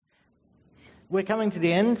We're coming to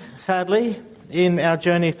the end, sadly, in our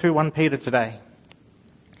journey through 1 Peter today.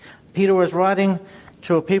 Peter was writing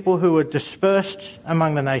to a people who were dispersed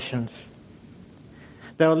among the nations.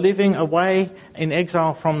 They were living away in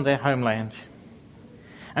exile from their homeland.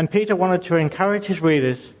 And Peter wanted to encourage his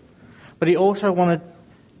readers, but he also wanted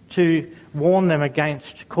to warn them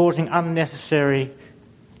against causing unnecessary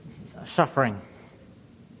suffering.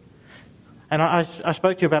 And I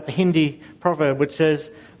spoke to you about the Hindi proverb which says,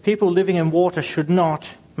 people living in water should not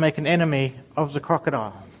make an enemy of the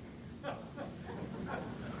crocodile.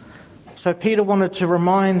 So Peter wanted to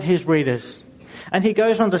remind his readers. And he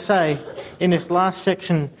goes on to say, in this last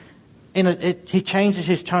section, he changes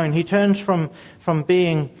his tone. He turns from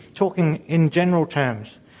talking in general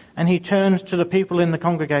terms, and he turns to the people in the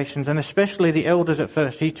congregations, and especially the elders at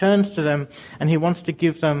first. He turns to them, and he wants to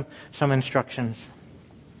give them some instructions.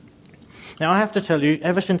 Now, I have to tell you,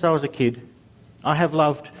 ever since I was a kid, I have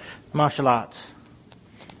loved martial arts.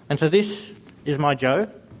 And so this is my Joe,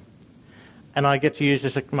 and I get to use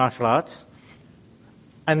this at martial arts.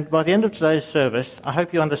 And by the end of today's service, I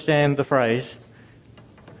hope you understand the phrase,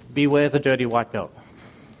 beware the dirty white belt.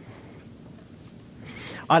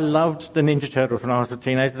 I loved the Ninja Turtles when I was a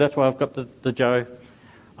teenager. That's why I've got the Joe.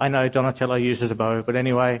 I know Donatello uses a bow, but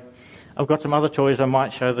anyway, I've got some other toys I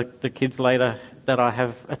might show the kids later that I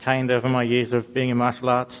have attained over my years of being in martial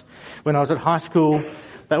arts. When I was at high school,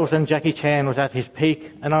 that was when Jackie Chan was at his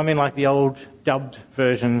peak, and I'm in like the old dubbed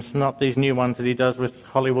versions, not these new ones that he does with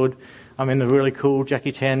Hollywood. I'm in the really cool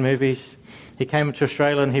Jackie Chan movies. He came to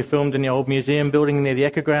Australia and he filmed in the old museum building near the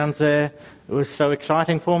Echo Grounds there. It was so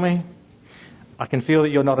exciting for me. I can feel that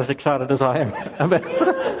you're not as excited as I am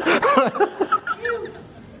about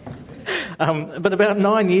but about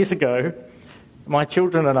 9 years ago, my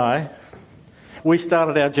children and I, we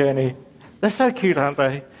started our journey. They're so cute, aren't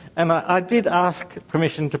they? And I did ask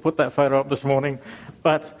permission to put that photo up this morning,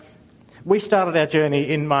 but we started our journey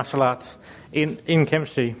in martial arts in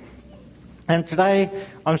Kempsey. And today,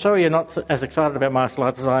 I'm sorry you're not as excited about martial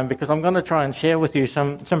arts as I am, because I'm going to try and share with you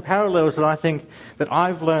some parallels that I think that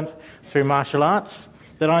I've learnt through martial arts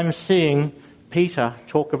that I'm seeing Peter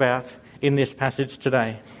talk about in this passage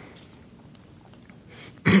today.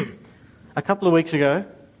 A couple of weeks ago,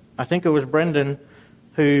 I think it was Brendan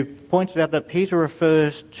who pointed out that Peter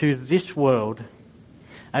refers to this world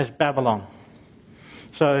as Babylon.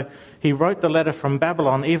 So he wrote the letter from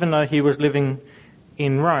Babylon even though he was living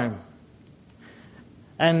in Rome.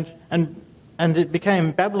 And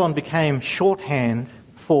Babylon became shorthand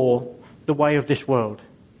for the way of this world.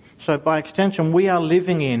 So by extension, we are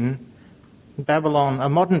living in Babylon, a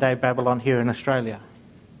modern day Babylon here in Australia.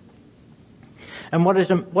 And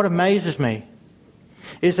what amazes me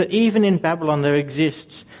is that even in Babylon there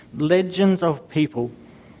exists legends of people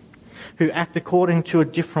who act according to a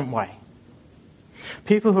different way.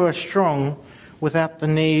 People who are strong without the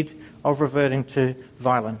need of reverting to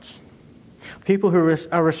violence. People who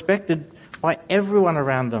are respected by everyone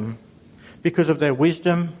around them because of their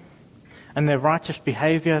wisdom and their righteous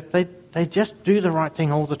behaviour. They just do the right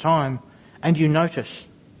thing all the time, and you notice.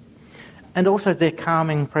 And also their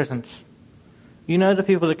calming presence. You know the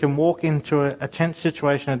people that can walk into a tense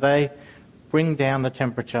situation and they bring down the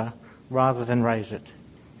temperature rather than raise it.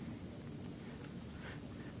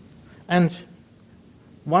 And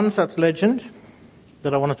one such legend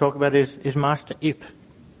that I want to talk about is Master Ip.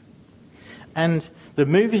 And the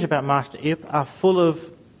movies about Master Ip are full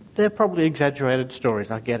of, they're probably exaggerated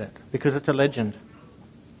stories, I get it, because it's a legend.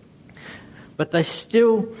 But they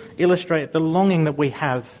still illustrate the longing that we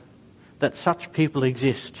have that such people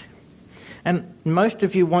exist. And most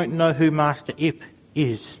of you won't know who Master Ip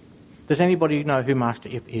is. Does anybody know who Master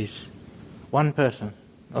Ip is? One person.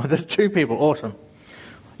 Oh, there's two people. Awesome.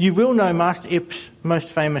 You will know Master Ip's most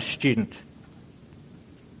famous student. Do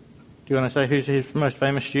you want to say who's his most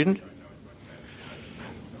famous student?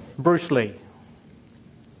 Bruce Lee.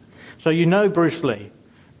 So you know Bruce Lee.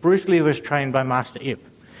 Bruce Lee was trained by Master Ip.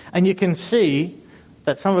 And you can see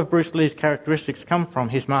that some of Bruce Lee's characteristics come from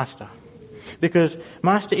his master. Because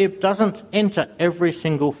Master Ip doesn't enter every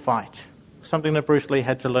single fight, something that Bruce Lee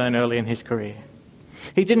had to learn early in his career.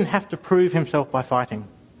 He didn't have to prove himself by fighting.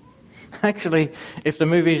 Actually, if the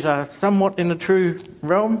movies are somewhat in the true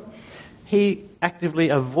realm, he actively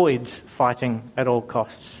avoids fighting at all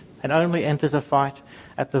costs and only enters a fight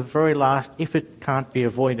at the very last if it can't be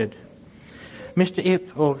avoided. Master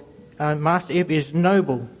Ip is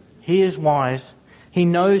noble. He is wise. He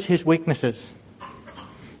knows his weaknesses.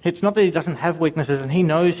 It's not that he doesn't have weaknesses, and he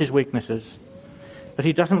knows his weaknesses, but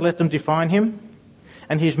he doesn't let them define him,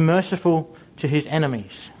 and he's merciful to his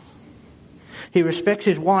enemies. He respects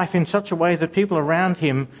his wife in such a way that people around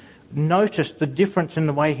him notice the difference in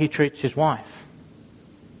the way he treats his wife.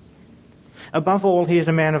 Above all, he is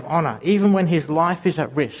a man of honour. Even when his life is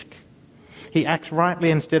at risk, he acts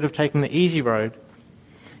rightly instead of taking the easy road.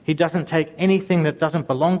 He doesn't take anything that doesn't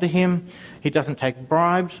belong to him. He doesn't take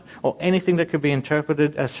bribes or anything that could be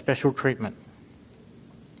interpreted as special treatment.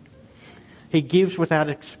 He gives without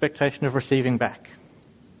expectation of receiving back.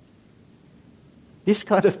 This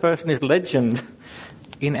kind of person is legend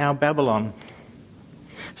in our Babylon.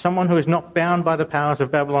 Someone who is not bound by the powers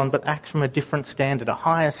of Babylon but acts from a different standard, a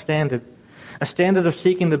higher standard. A standard of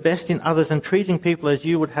seeking the best in others and treating people as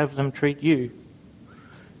you would have them treat you.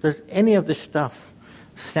 Does any of this stuff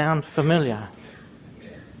sound familiar?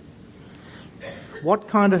 What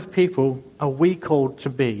kind of people are we called to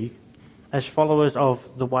be as followers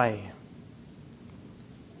of the way?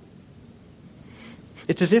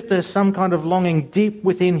 It's as if there's some kind of longing deep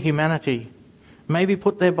within humanity, maybe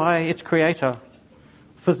put there by its creator,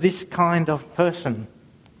 for this kind of person.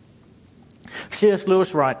 C.S.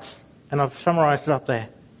 Lewis writes, and I've summarised it up there,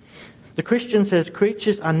 the Christian says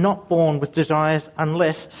creatures are not born with desires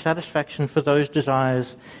unless satisfaction for those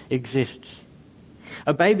desires exists.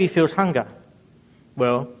 A baby feels hunger.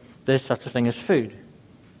 Well, there's such a thing as food.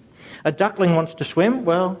 A duckling wants to swim.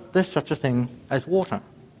 Well, there's such a thing as water.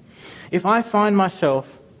 If I find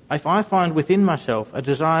within myself a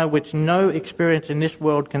desire which no experience in this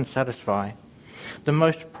world can satisfy, the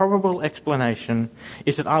most probable explanation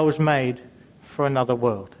is that I was made for another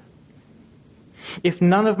world. If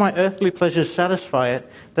none of my earthly pleasures satisfy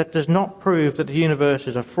it, that does not prove that the universe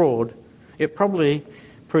is a fraud. It probably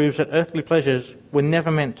proves that earthly pleasures were never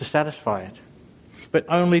meant to satisfy it, but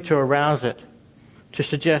only to arouse it, to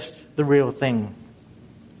suggest the real thing.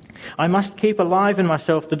 I must keep alive in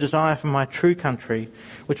myself the desire for my true country,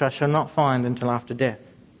 which I shall not find until after death.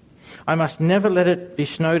 I must never let it be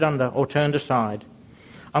snowed under or turned aside.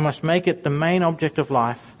 I must make it the main object of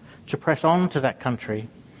life to press on to that country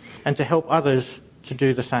and to help others to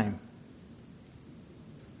do the same.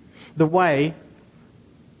 The way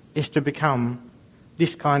is to become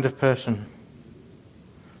this kind of person,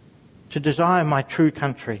 to desire my true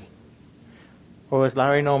country, or as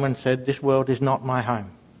Larry Norman said, this world is not my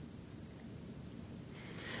home,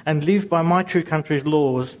 and live by my true country's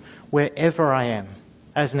laws wherever I am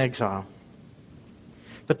as an exile.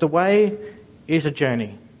 But the way is a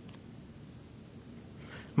journey.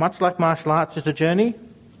 Much like martial arts is a journey,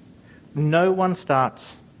 no one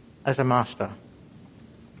starts as a master.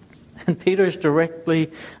 And Peter is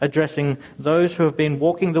directly addressing those who have been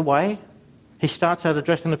walking the way. He starts out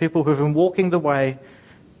addressing the people who have been walking the way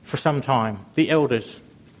for some time, the elders,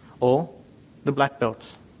 or the black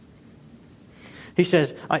belts. He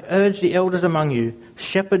says, I urge the elders among you,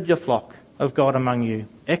 shepherd your flock of God among you,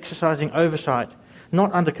 exercising oversight,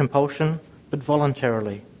 not under compulsion, but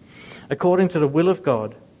voluntarily, according to the will of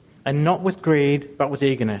God, and not with greed, but with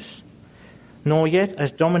eagerness, nor yet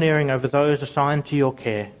as domineering over those assigned to your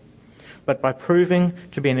care, but by proving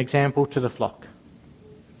to be an example to the flock.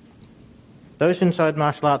 Those inside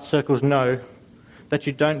martial arts circles know that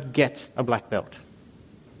you don't get a black belt.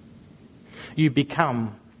 You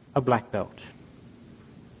become a black belt.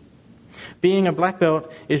 Being a black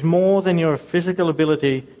belt is more than your physical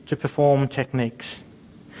ability to perform techniques.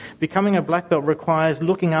 Becoming a black belt requires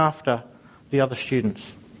looking after the other students,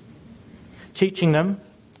 teaching them,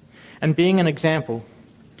 and being an example,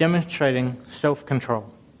 demonstrating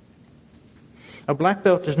self-control. A black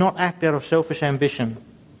belt does not act out of selfish ambition,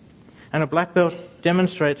 and a black belt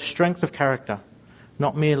demonstrates strength of character,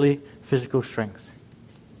 not merely physical strength.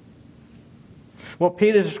 What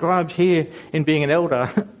Peter describes here in being an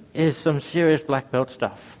elder is some serious black belt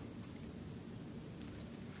stuff.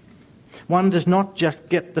 One does not just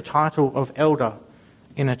get the title of elder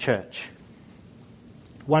in a church.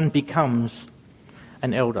 One becomes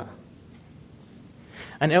an elder.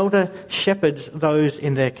 An elder shepherds those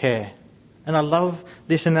in their care. And I love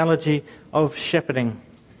this analogy of shepherding,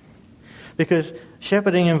 because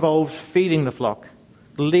shepherding involves feeding the flock,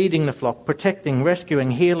 leading the flock, protecting,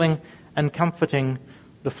 rescuing, healing, and comforting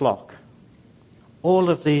the flock. All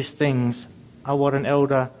of these things are what an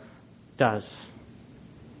elder does.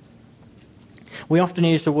 We often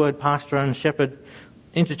use the word pastor and shepherd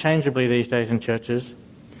interchangeably these days in churches.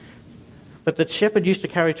 But the shepherd used to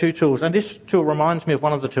carry two tools, and this tool reminds me of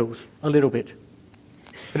one of the tools a little bit.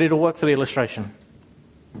 But it'll work for the illustration.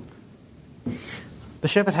 The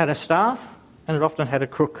shepherd had a staff, and it often had a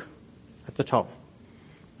crook at the top.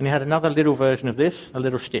 And he had another little version of this, a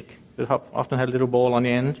little stick. It often had a little ball on the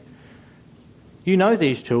end. You know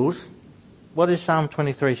these tools. What does Psalm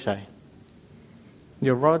 23 say?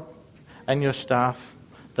 Your rod and your staff,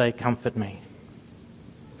 they comfort me.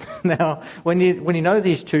 Now, when you know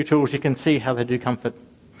these two tools, you can see how they do comfort.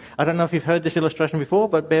 I don't know if you've heard this illustration before,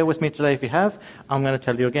 but bear with me today if you have. I'm going to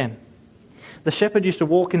tell you again. The shepherd used to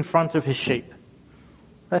walk in front of his sheep.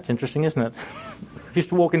 That's interesting, isn't it? He used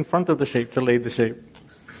to walk in front of the sheep to lead the sheep.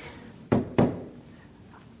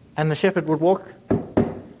 And the shepherd would walk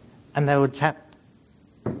and they would tap.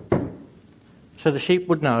 So the sheep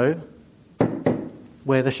would know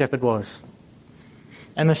where the shepherd was.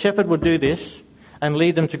 And the shepherd would do this and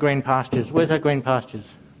lead them to green pastures. Where's our green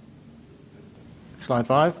pastures? Slide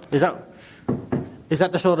 5. Is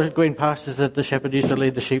that the sort of green pastures that the shepherd used to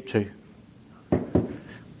lead the sheep to?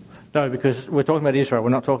 No, because we're talking about Israel. We're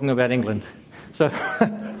not talking about England. So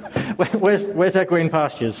where's our green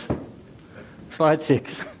pastures? Slide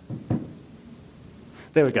 6.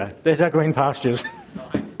 There we go. There's our green pastures.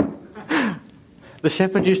 Nice. The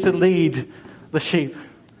shepherd used to lead the sheep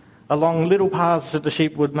along little paths that the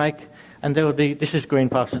sheep would make, and there would be, this is green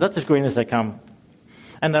pastures. That's as green as they come.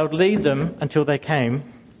 And they would lead them until they came.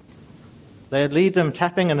 They'd lead them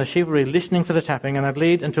tapping, and the sheep would be listening for the tapping, and they'd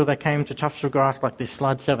lead until they came to tufts of grass like this.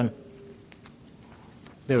 Slide 7.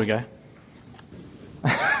 There we go.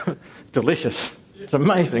 Delicious. It's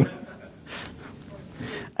amazing.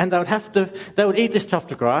 And they would eat this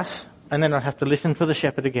tuft of grass, and then they'd have to listen for the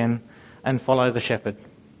shepherd again and follow the shepherd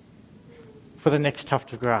for the next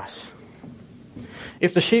tuft of grass.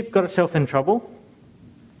 If the sheep got itself in trouble,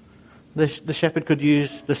 the shepherd could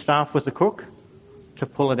use the staff with the crook to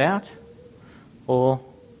pull it out, or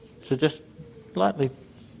to just lightly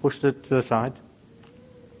push it to the side.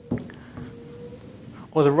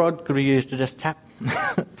 Or the rod could be used to just tap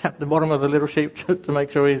the bottom of the little sheep to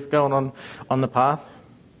make sure he's going on the path.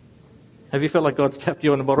 Have you felt like God's tapped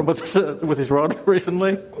you on the bottom with his rod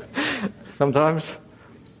recently? Sometimes.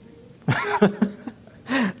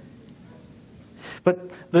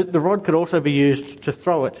 But the rod could also be used to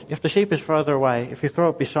throw it. If the sheep is further away, if you throw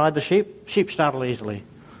it beside the sheep startle easily.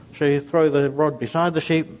 So you throw the rod beside the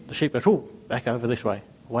sheep goes back over this way,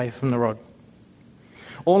 away from the rod.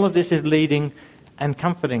 All of this is leading and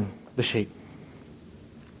comforting the sheep.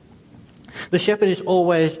 The shepherd is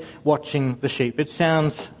always watching the sheep. It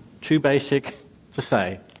sounds too basic to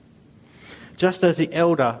say. Just as the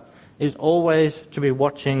elder is always to be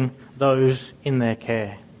watching those in their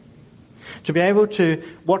care. To be able to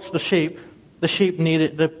watch the shepherd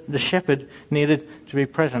needed to be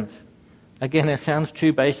present. Again, it sounds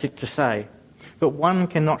too basic to say, but one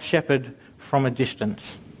cannot shepherd from a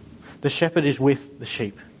distance. The shepherd is with the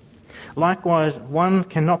sheep. Likewise, one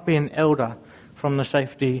cannot be an elder from the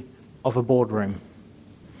safety of a boardroom,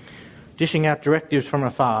 dishing out directives from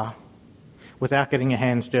afar without getting your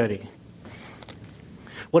hands dirty.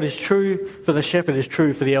 What is true for the shepherd is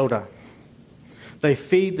true for the elder. They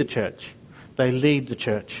feed the church. They lead the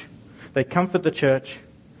church. They comfort the church.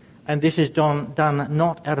 And this is done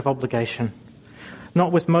not out of obligation,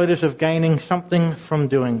 not with motives of gaining something from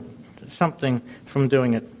doing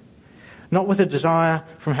it, not with a desire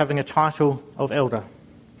from having a title of elder.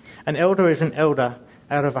 An elder is an elder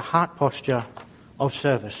out of a heart posture of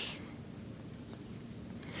service.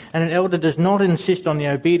 And an elder does not insist on the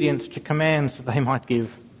obedience to commands that they might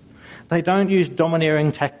give. They don't use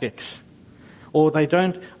domineering tactics, or they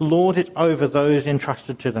don't lord it over those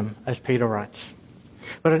entrusted to them, as Peter writes.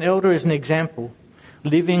 But an elder is an example,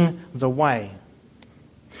 living the way,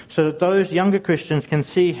 so that those younger Christians can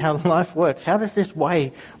see how life works. How does this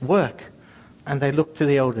way work? And they look to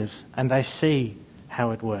the elders and they see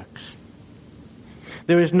how it works.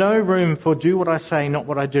 There is no room for do what I say, not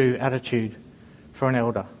what I do attitude for an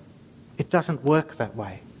elder. It doesn't work that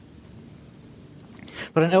way.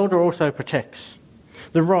 But an elder also protects.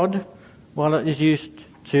 The rod, while it is used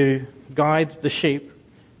to guide the sheep,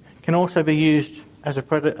 can also be used as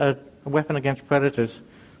a weapon against predators.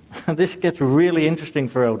 This gets really interesting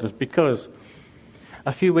for elders because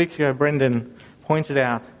a few weeks ago Brendan pointed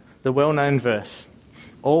out the well-known verse,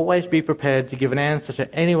 always be prepared to give an answer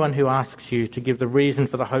to anyone who asks you to give the reason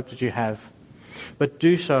for the hope that you have, but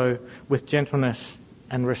do so with gentleness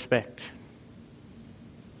and respect.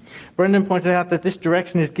 Brendan pointed out that this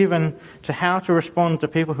direction is given to how to respond to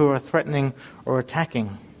people who are threatening or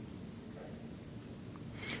attacking.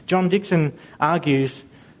 John Dixon argues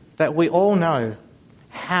that we all know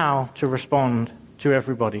how to respond to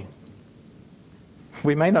everybody.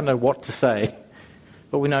 We may not know what to say,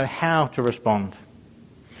 but we know how to respond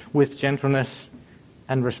with gentleness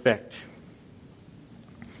and respect.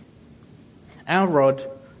 Our rod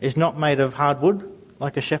is not made of hard wood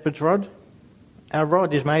like a shepherd's rod. Our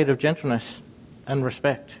rod is made of gentleness and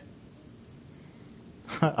respect.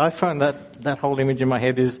 I find that whole image in my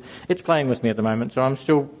head it's playing with me at the moment, so I'm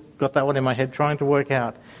still got that one in my head, trying to work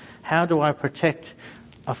out how do I protect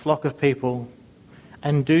a flock of people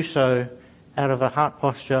and do so out of a heart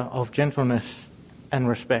posture of gentleness and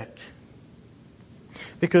respect.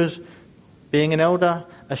 Because being an elder,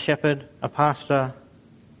 a shepherd, a pastor,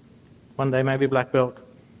 one day maybe black belt,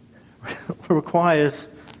 requires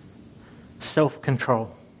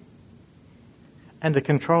self-control. And a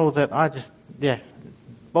control that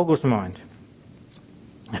boggles the mind.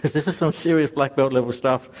 This is some serious black belt level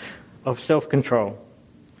stuff of self-control.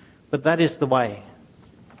 But that is the way.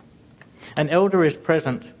 An elder is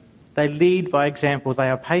present. They lead by example. They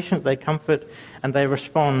are patient, they comfort, and they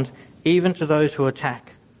respond even to those who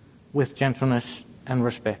attack with gentleness and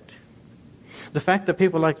respect. The fact that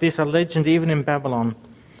people like this are legend even in Babylon,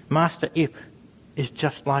 Master Ip is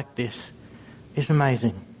just like this, is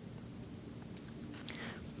amazing.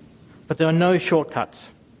 But there are no shortcuts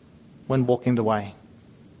when walking the way.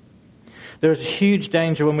 There is a huge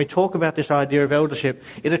danger when we talk about this idea of eldership.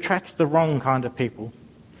 It attracts the wrong kind of people.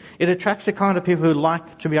 It attracts the kind of people who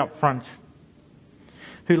like to be up front,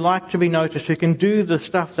 who like to be noticed, who can do the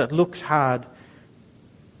stuff that looks hard,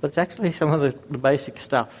 but it's actually some of the basic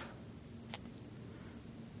stuff.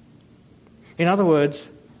 In other words,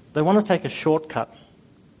 they want to take a shortcut.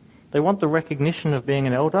 They want the recognition of being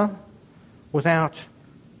an elder without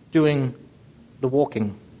doing the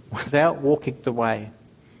walking, without walking the way.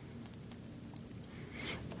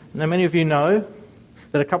 Now, many of you know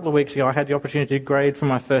that a couple of weeks ago I had the opportunity to grade for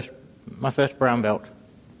my first brown belt.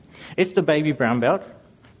 It's the baby brown belt,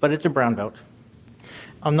 but it's a brown belt.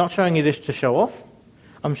 I'm not showing you this to show off.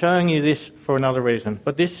 I'm showing you this for another reason.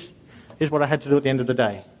 But this is what I had to do at the end of the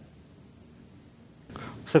day.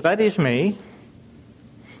 So that is me.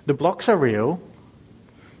 The blocks are real.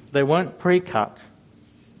 They weren't pre-cut.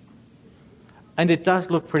 And it does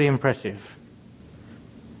look pretty impressive.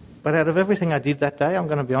 But out of everything I did that day, I'm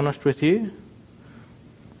going to be honest with you,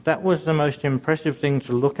 that was the most impressive thing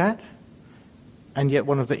to look at, and yet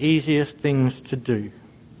one of the easiest things to do.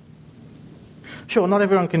 Sure, not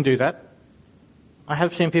everyone can do that. I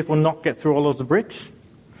have seen people not get through all of the bricks.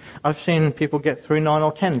 I've seen people get through 9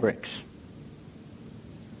 or 10 bricks.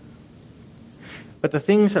 But the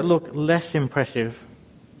things that look less impressive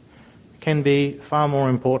can be far more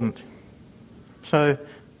important. So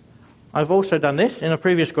I've also done this. In a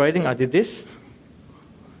previous grading, I did this.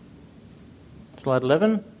 Slide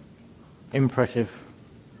 11. Impressive.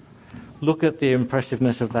 Look at the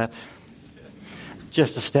impressiveness of that.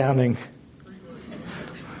 Just astounding.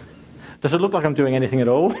 Does it look like I'm doing anything at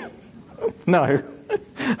all? No.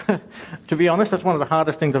 To be honest, that's one of the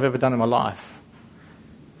hardest things I've ever done in my life.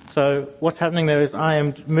 So what's happening there is I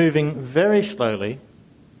am moving very slowly,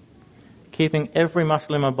 keeping every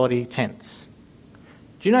muscle in my body tense.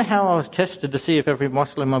 Do you know how I was tested to see if every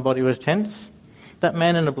muscle in my body was tense? That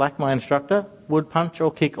man in the black, my instructor, would punch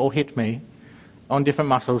or kick or hit me on different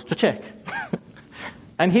muscles to check.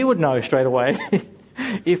 And he would know straight away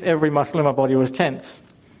if every muscle in my body was tense.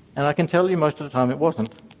 And I can tell you most of the time it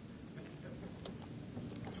wasn't.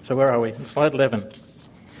 So where are we? Slide 11.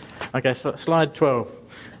 Okay, so slide 12.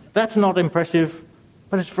 That's not impressive,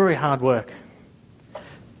 but it's very hard work.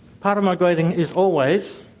 Part of my grading is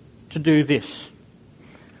always to do this.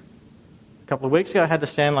 A couple of weeks ago I had to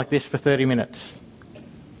stand like this for 30 minutes.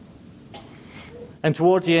 And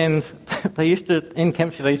towards the end, in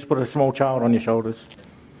Kempsey they used to put a small child on your shoulders.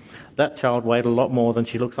 That child weighed a lot more than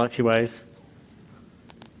she looks like she weighs.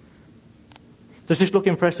 Does this look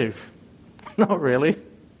impressive? Not really.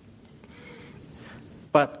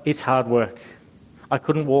 But it's hard work. I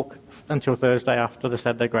couldn't walk until Thursday after the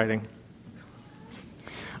Saturday grading.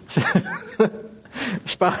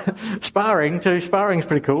 Sparring's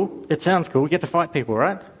pretty cool. It sounds cool. You get to fight people,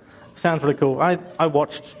 right? Sounds really cool. I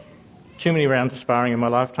watched too many rounds of sparring in my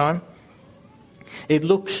lifetime. It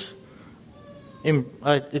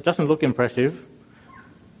doesn't look impressive,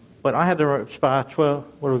 but I had to spar 12.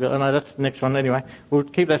 What do we got? Oh, no, that's the next one anyway. We'll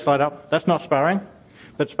keep that slide up. That's not sparring,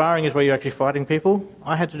 but sparring is where you're actually fighting people.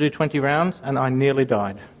 I had to do 20 rounds and I nearly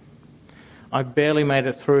died. I barely made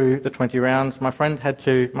it through the 20 rounds. My friend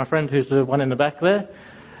who's the one in the back there,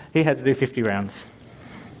 he had to do 50 rounds.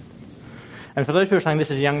 And for those who are saying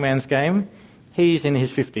this is a young man's game, he's in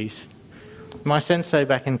his 50s. My sensei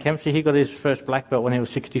back in Kempsey, he got his first black belt when he was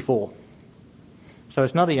 64. So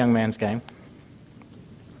it's not a young man's game.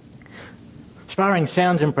 Sparring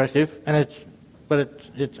sounds impressive, but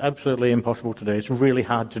it's absolutely impossible to do. It's really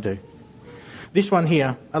hard to do. This one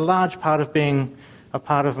here, a large part of being a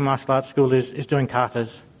part of a martial arts school is doing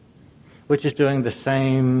katas, which is doing the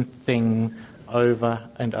same thing over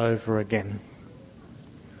and over again.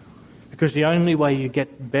 Because the only way you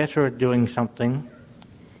get better at doing something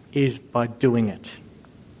is by doing it.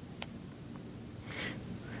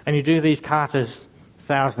 And you do these katas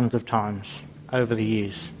thousands of times over the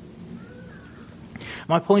years.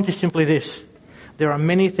 My point is simply this. There are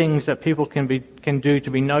many things that people can do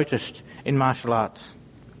to be noticed in martial arts.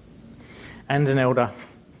 And an elder.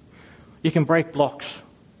 You can break blocks.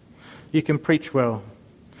 You can preach well.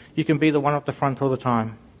 You can be the one up the front all the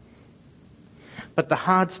time. But the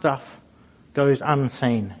hard stuff goes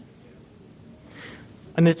unseen.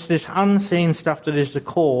 And it's this unseen stuff that is the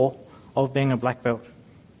core of being a black belt.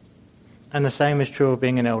 And the same is true of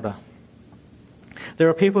being an elder. There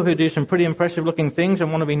are people who do some pretty impressive looking things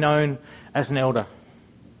and want to be known as an elder.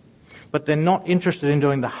 But they're not interested in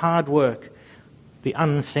doing the hard work, the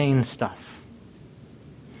unseen stuff.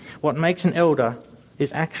 What makes an elder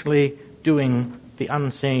is actually doing the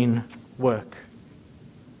unseen work.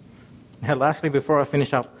 Now lastly, before I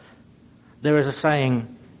finish up, there is a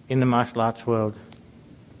saying in the martial arts world.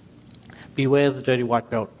 Beware the dirty white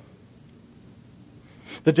belt.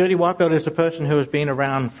 The dirty white belt is the person who has been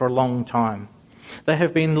around for a long time. They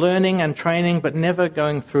have been learning and training, but never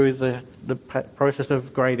going through the process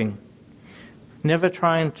of grading. Never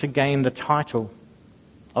trying to gain the title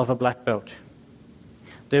of a black belt.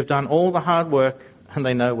 They've done all the hard work and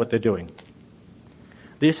they know what they're doing.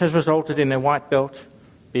 This has resulted in their white belt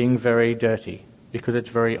being very dirty because it's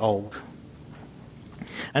very old.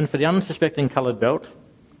 And for the unsuspecting coloured belt,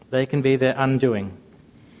 they can be their undoing.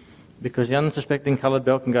 Because the unsuspecting coloured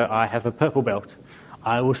belt can go, I have a purple belt.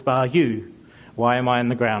 I will spar you. Why am I on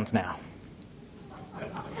the ground now?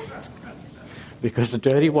 Because the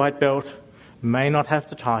dirty white belt may not have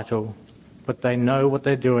the title, but they know what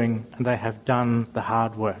they're doing and they have done the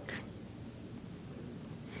hard work.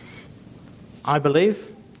 I believe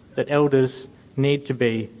that elders need to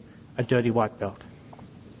be a dirty white belt.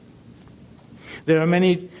 There are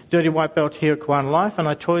many dirty white belts here at Kiwana Life, and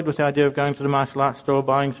I toyed with the idea of going to the martial arts store,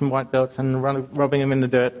 buying some white belts and rubbing them in the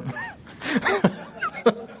dirt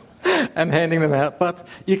and handing them out. But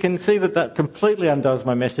you can see that completely undoes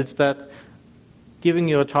my message that giving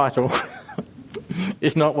you a title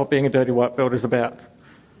is not what being a dirty white belt is about.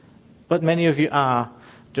 But many of you are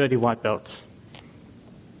dirty white belts.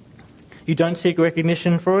 You don't seek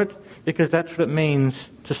recognition for it because that's what it means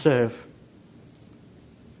to serve.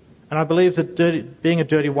 And I believe that being a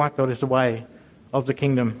dirty white belt is the way of the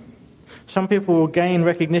kingdom. Some people will gain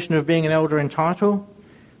recognition of being an elder in title,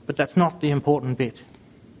 but that's not the important bit.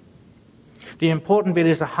 The important bit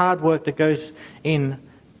is the hard work that goes in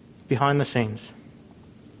behind the scenes.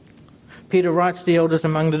 Peter writes to the elders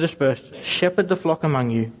among the dispersed, shepherd the flock among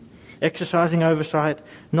you, exercising oversight,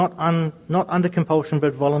 not under compulsion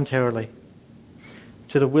but voluntarily,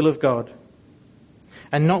 to the will of God,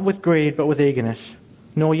 and not with greed but with eagerness,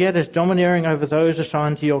 nor yet as domineering over those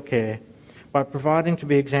assigned to your care, by proving to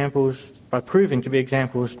be examples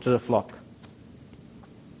to the flock.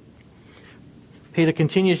 Peter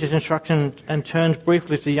continues his instruction and turns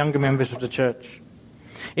briefly to the younger members of the church.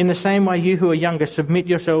 In the same way, you who are younger, submit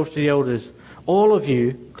yourselves to the elders. All of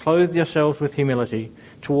you, clothe yourselves with humility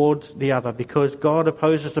towards the other, because God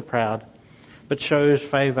opposes the proud, but shows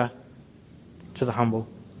favour to the humble.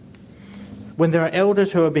 When there are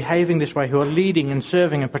elders who are behaving this way, who are leading and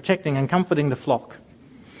serving and protecting and comforting the flock,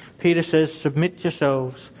 Peter says, submit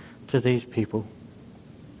yourselves to these people.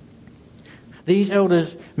 These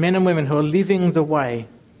elders, men and women who are living the way,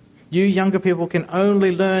 you younger people can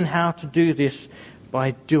only learn how to do this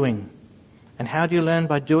by doing. And how do you learn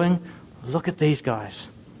by doing? Look at these guys,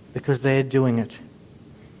 because they're doing it.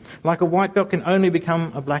 Like a white belt can only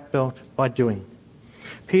become a black belt by doing.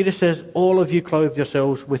 Peter says, all of you clothe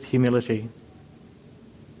yourselves with humility.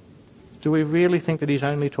 Do we really think that he's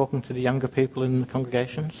only talking to the younger people in the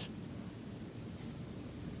congregations?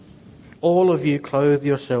 All of you clothe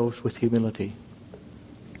yourselves with humility.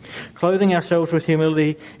 Clothing ourselves with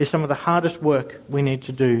humility is some of the hardest work we need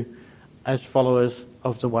to do as followers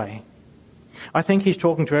of the way. I think he's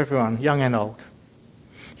talking to everyone, young and old.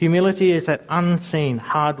 Humility is that unseen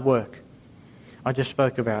hard work I just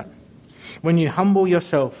spoke about. When you humble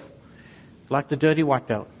yourself like the dirty white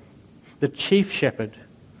belt, the chief shepherd,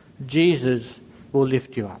 Jesus will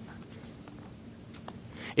lift you up.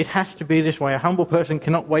 It has to be this way. A humble person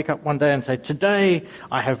cannot wake up one day and say, today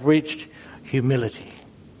I have reached humility.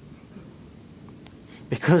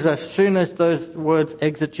 Because as soon as those words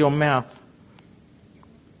exit your mouth,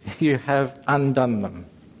 you have undone them.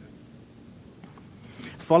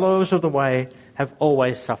 Followers of the way have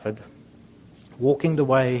always suffered. Walking the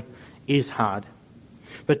way is hard.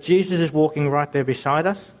 But Jesus is walking right there beside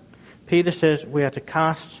us. Peter says we are to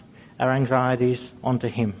cast our anxieties onto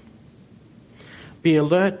him. Be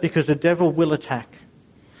alert because the devil will attack.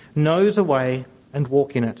 Know the way and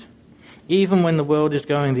walk in it, even when the world is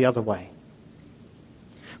going the other way.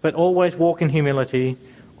 But always walk in humility,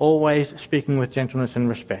 always speaking with gentleness and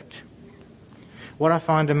respect. What I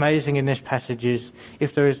find amazing in this passage is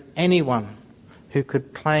if there is anyone who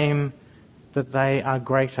could claim that they are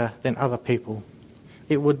greater than other people,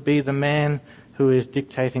 it would be the man who is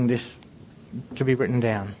dictating this to be written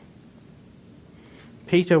down.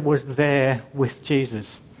 Peter was there with Jesus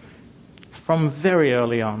from very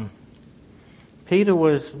early on. Peter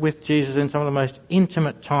was with Jesus in some of the most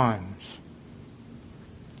intimate times.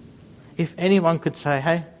 If anyone could say,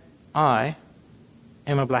 hey, I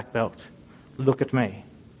am a black belt, look at me.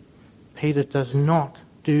 Peter does not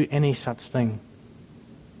do any such thing.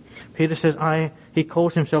 Peter says, he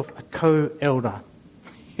calls himself a co-elder.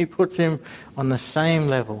 He puts him on the same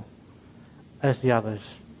level as the others.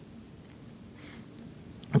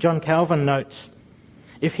 John Calvin notes,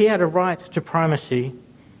 if he had a right to primacy,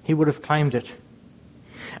 he would have claimed it.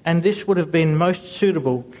 And this would have been most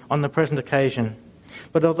suitable on the present occasion.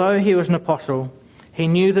 But although he was an apostle, he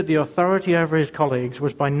knew that the authority over his colleagues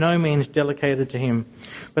was by no means delegated to him,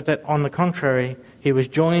 but that on the contrary, he was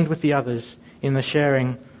joined with the others in the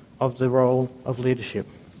sharing of the role of leadership.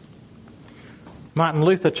 Martin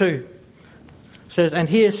Luther too says, and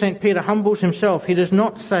here St. Peter humbles himself. He does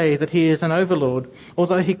not say that he is an overlord,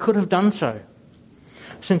 although he could have done so.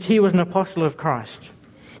 Since he was an apostle of Christ,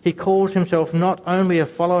 he calls himself not only a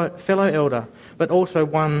fellow elder, but also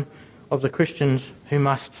one of the Christians who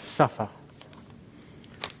must suffer.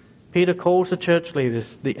 Peter calls the church leaders,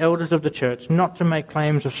 the elders of the church, not to make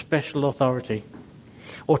claims of special authority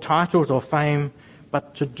or titles or fame,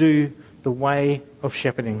 but to do the way of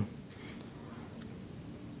shepherding.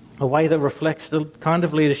 A way that reflects the kind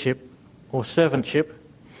of leadership or servantship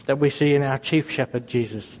that we see in our chief shepherd,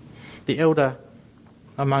 Jesus. The elder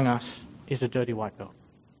among us is a dirty white belt.